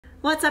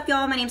What's up,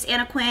 y'all? My name's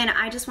Anna Quinn.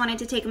 I just wanted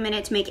to take a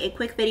minute to make a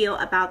quick video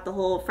about the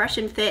whole Fresh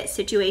and Fit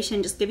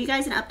situation, just give you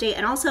guys an update.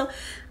 And also,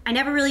 I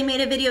never really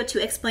made a video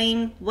to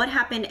explain what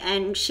happened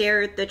and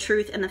share the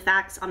truth and the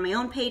facts on my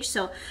own page.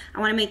 So I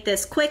want to make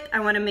this quick. I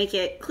want to make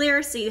it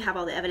clear so you have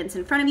all the evidence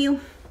in front of you.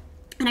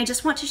 And I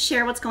just want to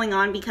share what's going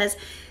on because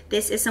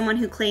this is someone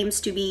who claims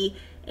to be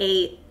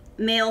a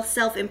male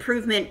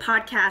self-improvement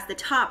podcast, the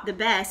top, the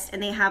best,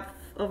 and they have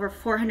over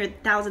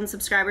 400,000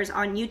 subscribers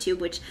on YouTube,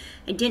 which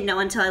I didn't know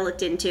until I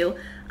looked into.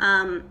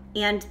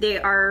 And they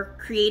are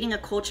creating a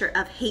culture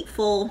of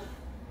hateful,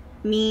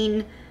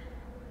 mean,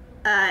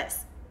 I'm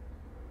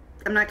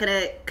not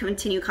gonna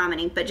continue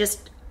commenting, but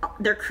just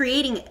they're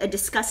creating a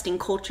disgusting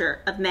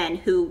culture of men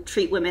who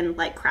treat women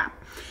like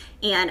crap.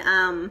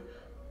 And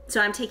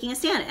so I'm taking a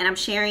stand and I'm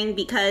sharing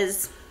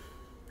because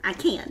I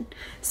can.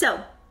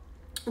 So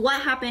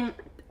what happened,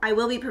 I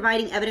will be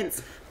providing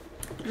evidence.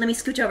 Let me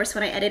scooch over so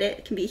when I edit it,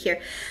 it can be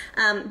here.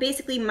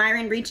 Basically,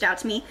 Myron reached out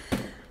to me.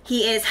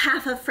 He is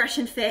half of Fresh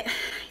and Fit. I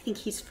think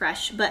he's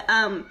Fresh, but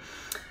I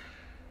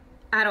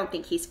don't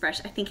think he's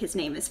Fresh. I think his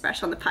name is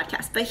Fresh on the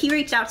podcast. But he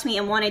reached out to me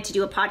and wanted to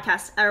do a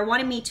podcast, or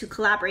wanted me to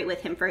collaborate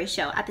with him for his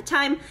show. At the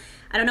time,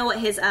 I don't know what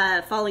his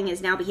following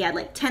is now, but he had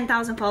like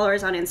 10,000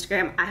 followers on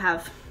Instagram. I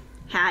have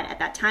had at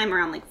that time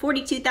around like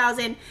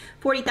 42,000,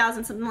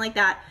 40,000, something like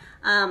that.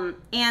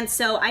 And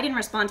so I didn't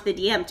respond to the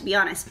DM, to be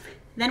honest.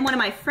 Then one of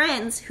my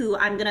friends, who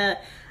I'm gonna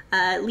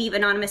leave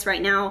anonymous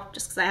right now,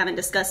 just because I haven't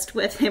discussed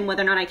with him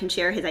whether or not I can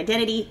share his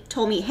identity,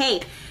 told me,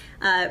 hey,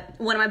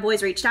 one of my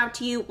boys reached out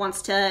to you,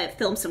 wants to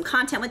film some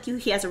content with you.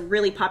 He has a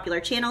really popular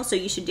channel, so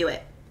you should do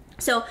it.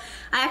 So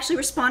I actually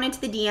responded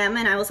to the DM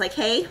and I was like,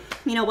 hey,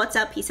 you know, what's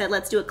up? He said,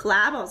 let's do a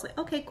collab. I was like,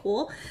 okay,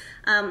 cool.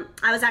 I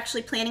was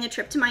actually planning a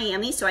trip to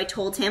Miami, so I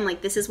told him,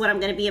 like, this is what I'm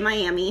gonna be in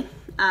Miami.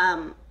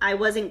 I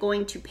wasn't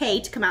going to pay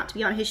to come out to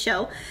be on his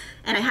show,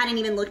 and I hadn't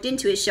even looked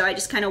into his show. I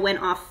just kind of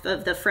went off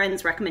of the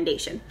friend's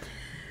recommendation.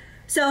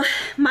 So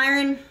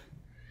Myron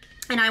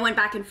and I went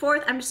back and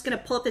forth. I'm just gonna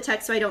pull up the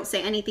text so I don't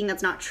say anything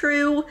that's not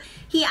true.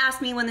 He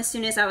asked me when the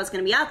soonest I was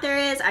gonna be out there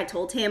is. I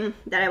told him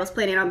that I was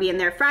planning on being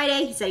there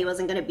Friday. He said he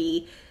wasn't gonna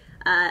be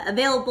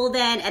available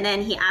then, and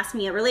then he asked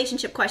me a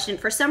relationship question.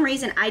 For some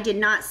reason, I did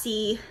not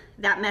see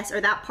that mess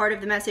or that part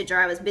of the message, or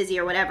I was busy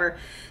or whatever.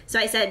 So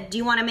I said, do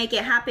you wanna make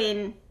it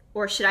happen,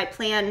 or should I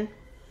plan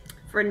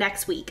for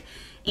next week?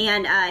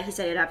 And he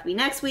said it'd have to be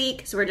next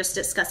week. So we're just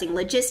discussing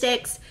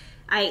logistics.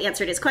 I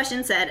answered his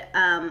question, said,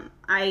 I'm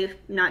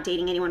not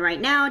dating anyone right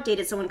now.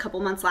 Dated someone a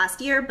couple months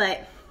last year,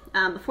 but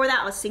before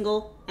that I was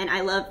single and I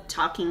love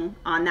talking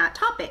on that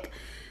topic.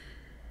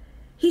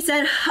 He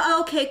said, oh,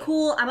 okay,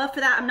 cool, I'm up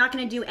for that. I'm not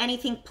gonna do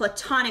anything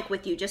platonic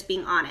with you, just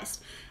being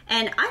honest.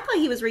 And I thought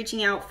he was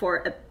reaching out for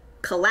a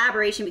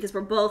collaboration because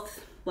we're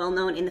both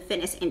well-known in the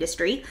fitness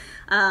industry.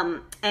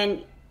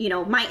 And you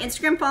know, my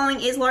Instagram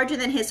following is larger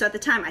than his, so at the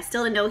time I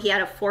still didn't know he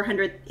had a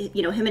 400,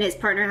 you know, him and his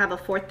partner have a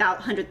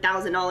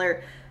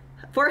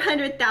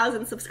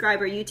 400,000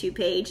 subscriber YouTube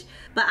page.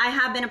 But I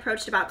have been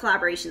approached about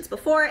collaborations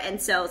before, and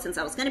so since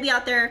I was gonna be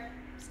out there,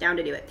 I was down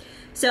to do it.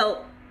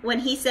 So when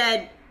he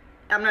said,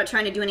 I'm not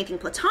trying to do anything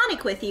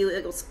platonic with you,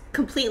 it was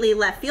completely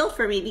left field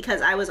for me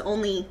because I was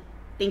only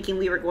thinking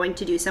we were going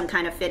to do some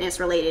kind of fitness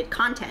related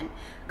content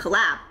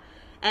collab.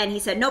 And he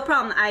said, no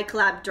problem, I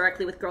collab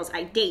directly with girls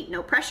I date,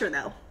 no pressure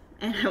though.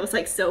 And I was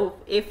like, so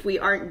if we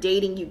aren't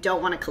dating, you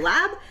don't want to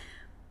collab?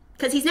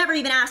 Because he's never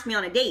even asked me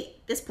on a date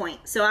at this point.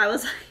 So I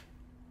was like,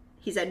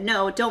 he said,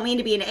 no, don't mean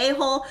to be an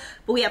a-hole,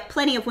 but we have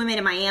plenty of women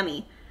in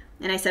Miami.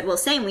 And I said, well,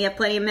 same, we have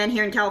plenty of men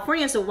here in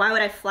California, so why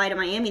would I fly to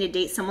Miami to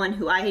date someone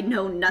who I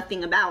know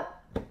nothing about?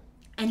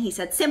 And he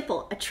said,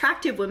 simple,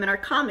 attractive women are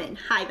common,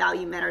 high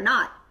value men are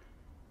not.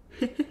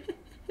 I'm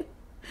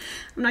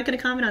not gonna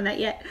comment on that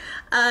yet.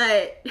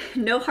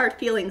 No hard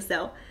feelings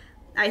though.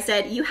 I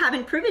said, you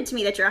haven't proven to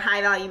me that you're a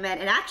high value man.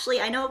 And actually,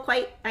 I know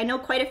quite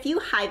a few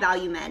high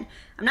value men.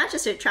 I'm not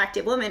just an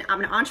attractive woman. I'm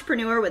an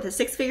entrepreneur with a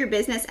 6-figure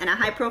business and a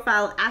high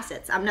profile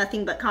assets. I'm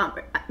nothing but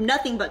common.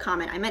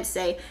 I meant to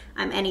say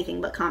I'm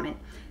anything but common.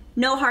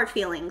 No hard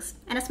feelings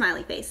and a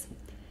smiley face.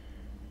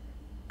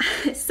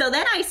 So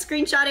then I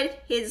screenshotted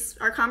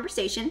our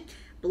conversation,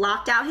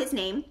 blocked out his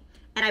name,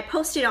 and I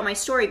posted on my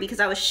story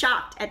because I was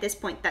shocked at this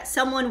point that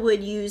someone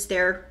would use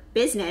their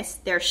business,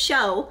 their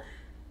show,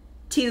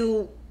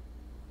 to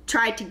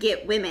try to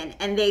get women,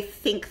 and they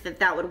think that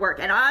that would work.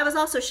 And I was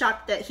also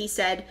shocked that he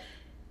said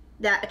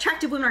that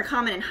attractive women are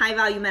common and high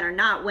value men are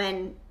not,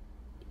 when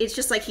it's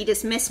just like he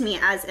dismissed me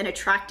as an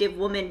attractive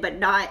woman but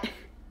not a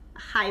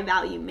high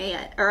value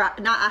man, or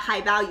not a high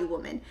value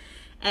woman.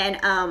 And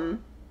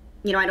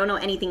you know, I don't know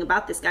anything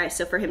about this guy,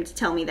 so for him to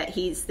tell me that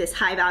he's this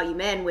high value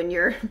man when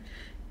you're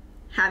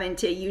having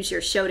to use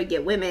your show to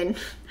get women,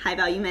 high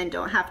value men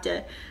don't have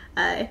to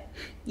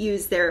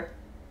use their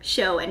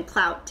show and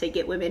clout to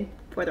get women,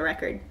 for the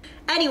record.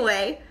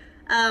 Anyway,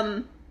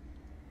 so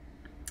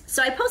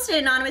I posted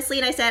anonymously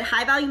and I said,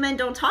 high value men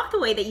don't talk the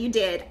way that you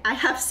did. I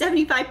have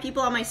 75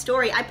 people on my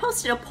story. I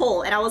posted a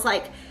poll and I was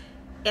like,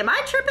 am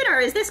I tripping or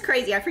is this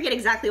crazy? I forget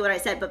exactly what I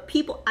said, but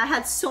I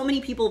had so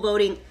many people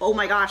voting, oh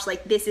my gosh,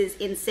 like this is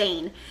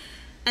insane.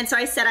 And so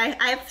I said,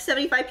 I have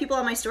 75 people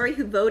on my story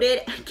who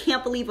voted. I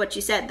can't believe what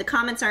you said. The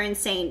comments are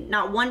insane.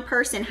 Not one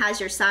person has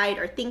your side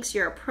or thinks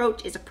your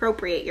approach is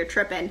appropriate. You're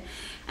tripping.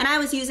 And I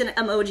was using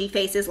emoji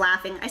faces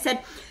laughing. I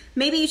said,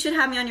 maybe you should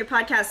have me on your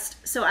podcast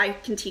so I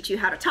can teach you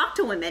how to talk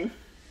to women.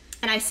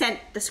 And I sent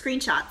the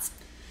screenshots.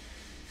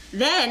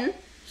 Then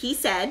he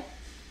said,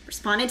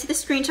 responded to the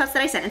screenshots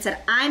that I sent and said,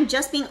 I'm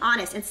just being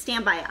honest and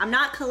stand by it. I'm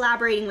not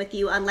collaborating with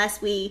you unless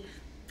we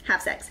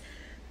have sex.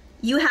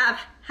 You have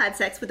had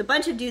sex with a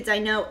bunch of dudes I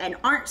know and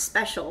aren't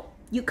special.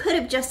 You could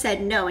have just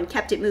said no and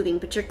kept it moving,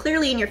 but you're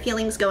clearly in your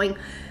feelings going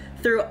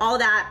through all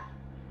that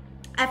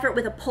effort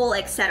with a poll,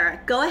 etc.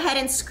 Go ahead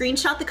and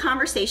screenshot the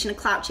conversation and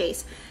clout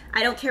chase.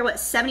 I don't care what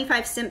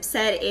 75 simps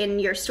said in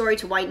your story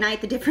to White Knight.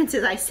 The difference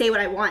is I say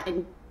what I want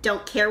and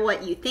don't care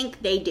what you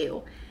think. They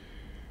do.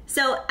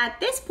 So at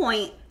this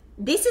point,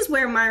 this is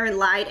where Myron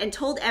lied and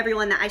told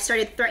everyone that I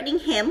started threatening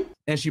him.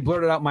 And she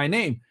blurted out my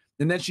name.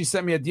 And then she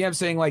sent me a DM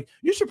saying, like,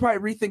 you should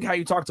probably rethink how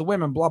you talk to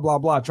women, blah, blah,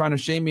 blah, trying to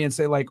shame me and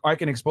say, like, I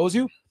can expose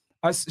you.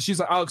 She's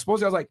like, I'll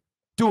expose you. I was like,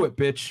 do it,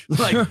 bitch.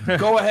 Like,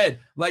 go ahead.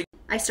 Like,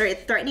 I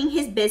started threatening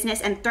his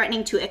business and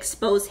threatening to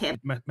expose him.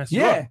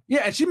 Yeah.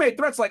 And she made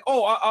threats like,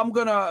 oh, I'm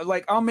gonna,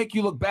 like, I'll make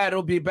you look bad.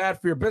 It'll be bad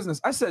for your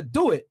business. I said,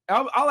 do it.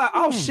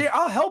 I'll share.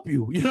 I'll help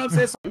you. You know what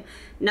I'm saying?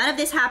 None of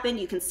this happened.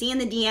 You can see in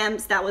the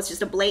DMs that was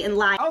just a blatant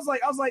lie. I was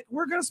like,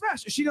 we're gonna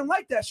smash. She didn't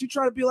like that. She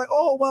tried to be like,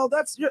 oh, well,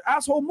 that's your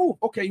asshole move.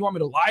 Okay, you want me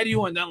to lie to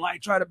you and then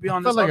like try to be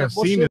on this other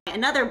bullshit?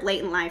 Another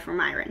blatant lie from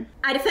Myron.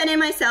 I defended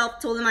myself,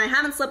 told him I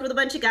haven't slept with a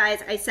bunch of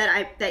guys. I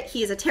said that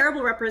he is a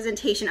terrible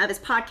representation of his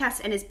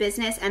podcast and his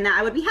business, and that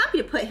I would be happy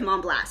to put him on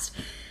blast.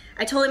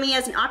 I told him he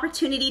has an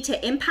opportunity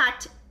to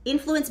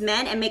influence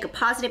men and make a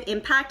positive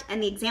impact,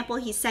 and the example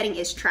he's setting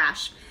is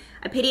trash.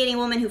 I pity any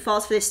woman who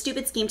falls for this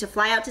stupid scheme to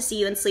fly out to see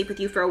you and sleep with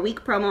you for a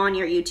week promo on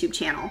your YouTube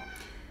channel.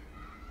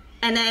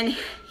 And then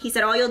he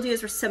said, all you'll do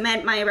is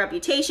cement my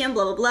reputation,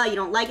 blah, blah, blah. You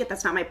don't like it,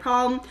 that's not my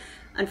problem.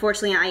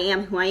 Unfortunately, I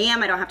am who I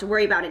am. I don't have to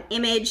worry about an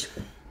image.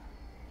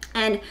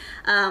 And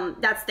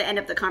that's the end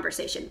of the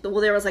conversation.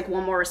 Well, there was like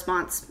one more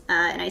response.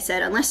 And I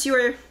said, unless you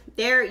were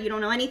there, you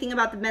don't know anything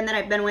about the men that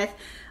I've been with.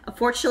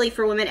 Unfortunately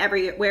for women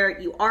everywhere,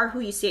 you are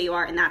who you say you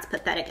are, and that's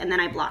pathetic. And then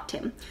I blocked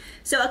him.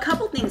 So a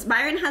couple things.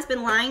 Myron has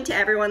been lying to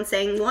everyone,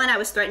 saying, one, I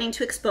was threatening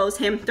to expose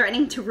him,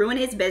 threatening to ruin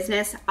his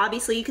business.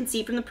 Obviously, you can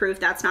see from the proof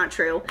that's not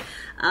true.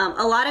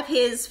 A lot of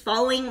his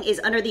following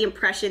is under the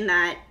impression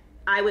that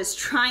I was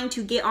trying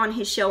to get on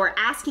his show or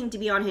asking to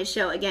be on his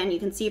show. Again, you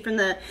can see from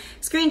the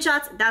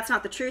screenshots, that's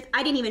not the truth.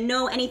 I didn't even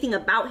know anything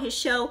about his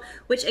show,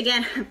 which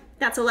again,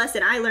 that's a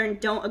lesson I learned.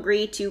 Don't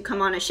agree to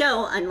come on a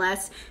show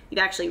unless you've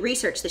actually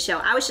researched the show.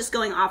 I was just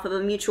going off of a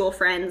mutual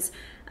friend's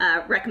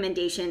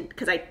recommendation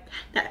because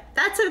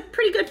that's a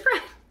pretty good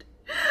friend.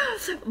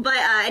 But,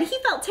 and he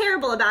felt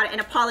terrible about it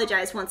and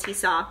apologized once he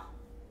saw.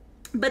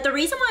 But the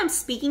reason why I'm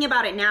speaking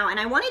about it now, and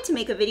I wanted to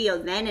make a video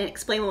then and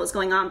explain what was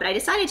going on, but I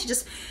decided to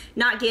just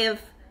not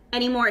give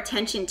any more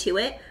attention to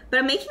it. But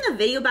I'm making a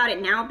video about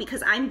it now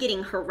because I'm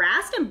getting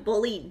harassed and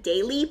bullied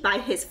daily by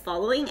his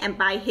following and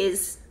by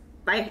his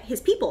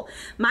people.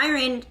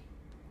 Myron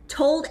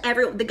told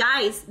the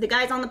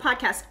guys on the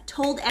podcast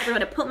told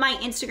everyone to put my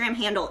Instagram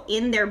handle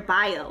in their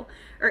bio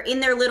or in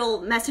their little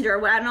messenger,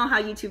 or I don't know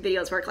how YouTube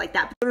videos work like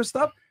that.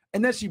 Stuff.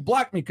 And then she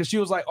blocked me because she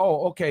was like,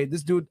 oh, okay,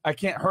 this dude, I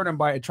can't hurt him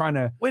by trying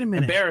to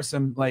embarrass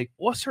him. Like,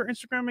 what's her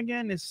Instagram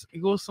again? It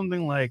goes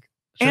something like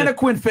Anna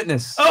Quinn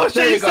Fitness. Oh,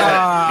 there you go.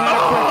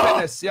 Anna Quinn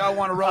Fitness. Y'all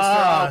want to roast her?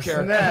 I don't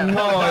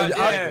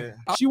care.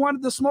 Yeah. She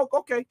wanted to smoke.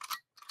 Okay.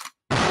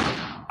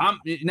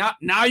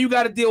 Now you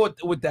got to deal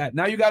with that.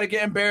 Now you got to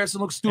get embarrassed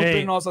and look stupid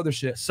and all this other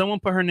shit.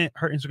 Someone put her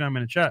Instagram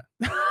in the chat.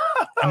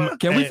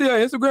 Can we see her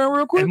Instagram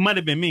real quick? It might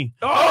have been me.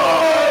 Oh,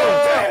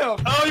 damn.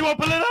 Oh, you want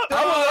to pull it up?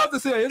 I would love to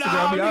see her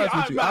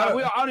Instagram.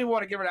 I don't even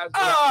want to give her that.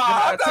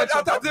 I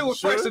thought it was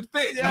Fresh and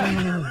Fit.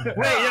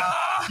 Wait,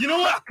 you know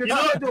what? You know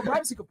what? Do a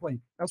privacy complaint.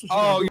 That's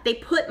what They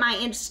put my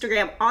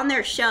Instagram on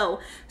their show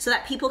so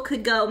that people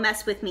could go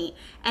mess with me,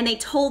 and they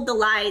told the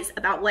lies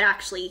about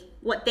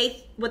what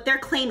they're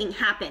claiming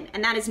happened,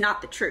 and that is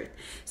not the truth.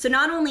 So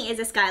not only is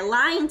this guy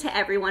lying to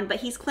everyone, but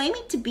he's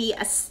claiming to be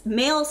a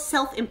male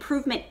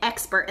self-improvement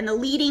expert and the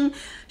leading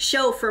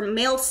show for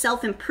male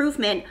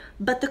self-improvement,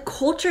 but the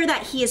culture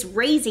that he is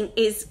raising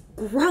is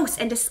gross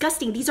and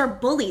disgusting. These are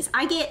bullies.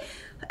 I get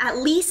at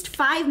least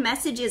 5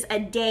 messages a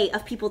day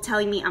of people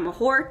telling me I'm a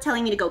whore,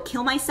 telling me to go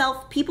kill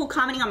myself, people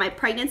commenting on my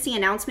pregnancy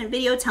announcement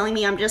video, telling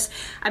me I've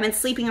been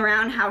sleeping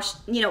around,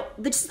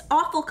 just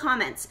awful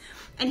comments.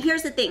 And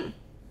here's the thing.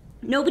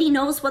 Nobody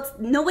knows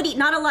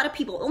not a lot of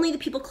people, only the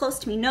people close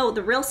to me know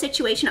the real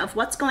situation of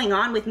what's going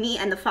on with me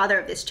and the father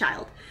of this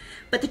child.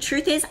 But the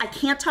truth is, I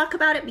can't talk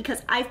about it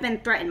because I've been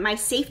threatened. My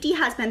safety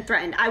has been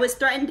threatened. I was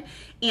threatened,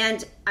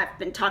 and I've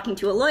been talking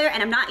to a lawyer,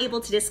 and I'm not able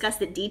to discuss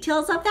the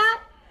details of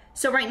that.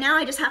 So right now,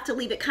 I just have to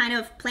leave it kind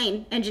of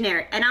plain and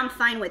generic, and I'm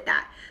fine with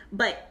that.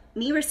 But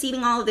me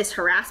receiving all of this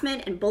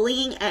harassment and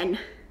bullying and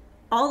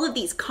all of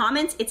these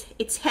comments,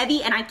 it's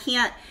heavy, and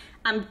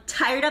I'm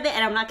tired of it,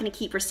 and I'm not gonna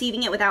keep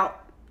receiving it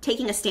without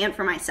taking a stand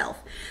for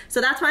myself. So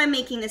that's why I'm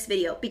making this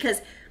video,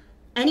 because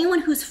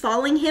anyone who's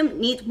following him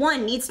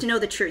needs to know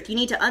the truth. You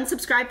need to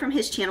unsubscribe from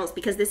his channels,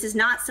 because this is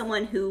not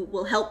someone who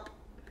will help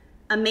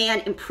a man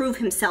improve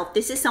himself.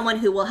 This is someone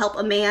who will help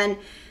a man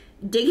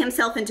dig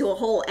himself into a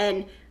hole,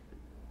 and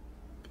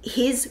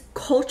his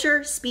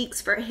culture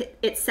speaks for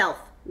itself.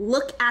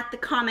 Look at the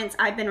comments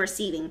I've been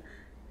receiving.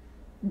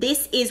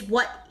 This is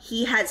what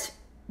he has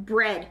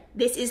bred.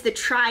 This is the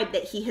tribe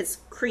that he has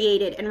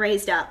created and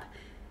raised up.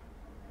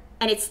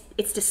 And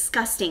it's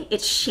disgusting.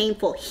 It's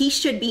shameful. He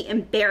should be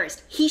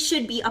embarrassed. He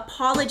should be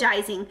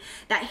apologizing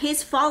that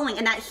his following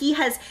and that he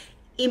has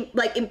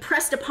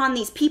impressed upon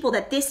these people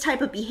that this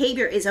type of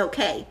behavior is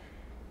okay.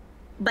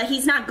 But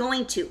he's not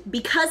going to,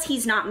 because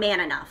he's not man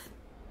enough.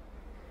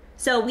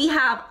 So we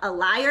have a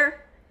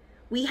liar,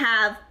 we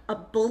have a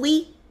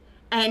bully,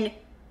 and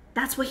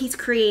that's what he's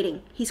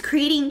creating. He's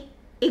creating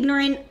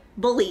ignorant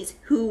bullies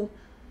who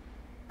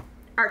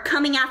are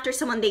coming after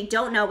someone they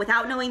don't know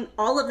without knowing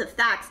all of the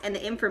facts and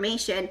the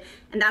information,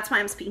 and that's why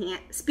I'm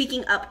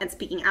speaking up and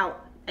speaking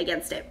out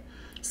against it.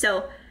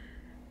 So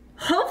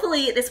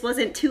hopefully this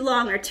wasn't too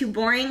long or too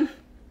boring.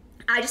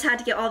 I just had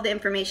to get all the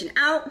information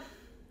out.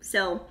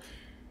 So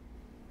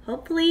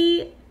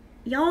hopefully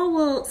y'all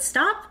will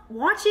stop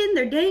watching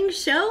their dang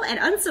show and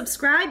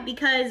unsubscribe,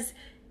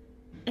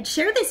 and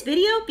share this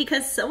video,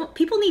 because some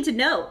people need to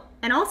know.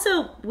 And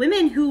also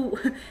women who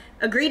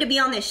agree to be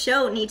on this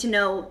show need to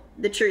know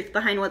the truth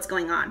behind what's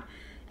going on.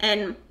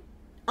 And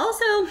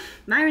also,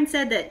 Myron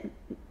said that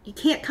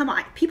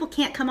people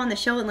can't come on the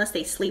show unless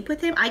they sleep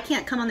with him. I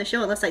can't come on the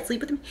show unless I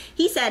sleep with him.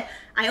 He said,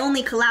 I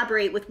only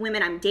collaborate with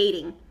women I'm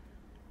dating.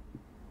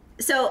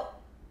 So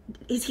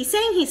is he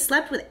saying he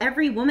slept with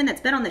every woman that's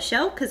been on the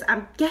show? Because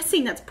I'm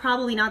guessing that's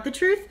probably not the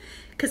truth,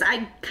 because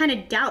I kind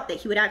of doubt that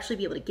he would actually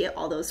be able to get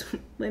all those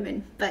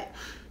women, but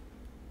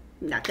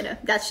I'm not gonna.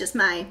 That's just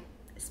my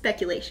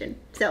speculation.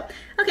 So,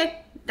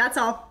 okay, that's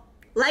all.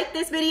 Like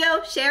this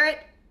video, share it,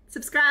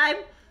 subscribe.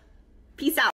 Peace out.